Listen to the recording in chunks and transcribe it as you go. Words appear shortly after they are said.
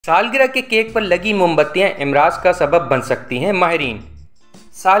सालगिरह के केक पर लगी मोमबत्तियां इमराज का सबब बन सकती हैं। माहिरीन,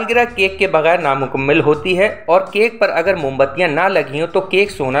 सालगिरह केक के बगैर नामुकम्मल होती है और केक पर अगर मोमबत्तियां ना लगी हों तो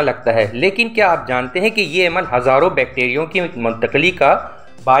केक सोना लगता है। लेकिन क्या आप जानते हैं कि ये अमल हज़ारों बैक्टीरियों की मुंतकली का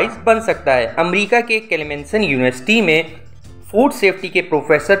बाइस बन सकता है। अमेरिका के क्लेमेंसन यूनिवर्सिटी में फूड सेफ्टी के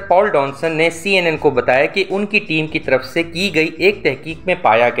प्रोफेसर पॉल डॉनसन ने CNN को बताया कि उनकी टीम की तरफ से की गई एक तहकीक में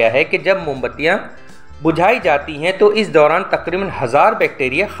पाया गया है कि जब मोमबत्तियां बुझाई जाती हैं तो इस दौरान तकरीबन 1000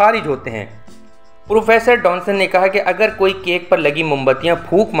 बैक्टीरिया खारिज होते हैं। प्रोफेसर डॉनसन ने कहा कि अगर कोई केक पर लगी मोमबत्तियां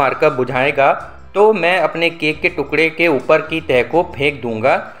फूंक मारकर बुझाएगा तो मैं अपने केक के टुकड़े के ऊपर की तह को फेंक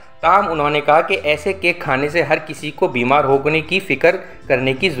दूंगा। ताहम उन्होंने कहा कि ऐसे केक खाने से हर किसी को बीमार होने की फ़िक्र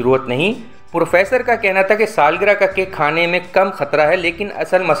करने की ज़रूरत नहीं। प्रोफेसर का कहना था कि सालगिरह का केक खाने में कम ख़तरा है, लेकिन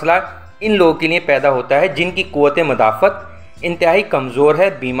असल मसला इन लोगों के लिए पैदा होता है जिनकी क़ुव्वत मदाफ़त इंतहाई कमज़ोर है,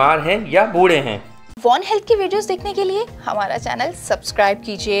 बीमार हैं या बूढ़े हैं। वन हेल्थ की वीडियोस देखने के लिए हमारा चैनल सब्सक्राइब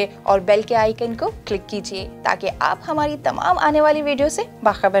कीजिए और बेल के आइकन को क्लिक कीजिए ताकि आप हमारी तमाम आने वाली वीडियो से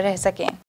बाखबर रह सकें।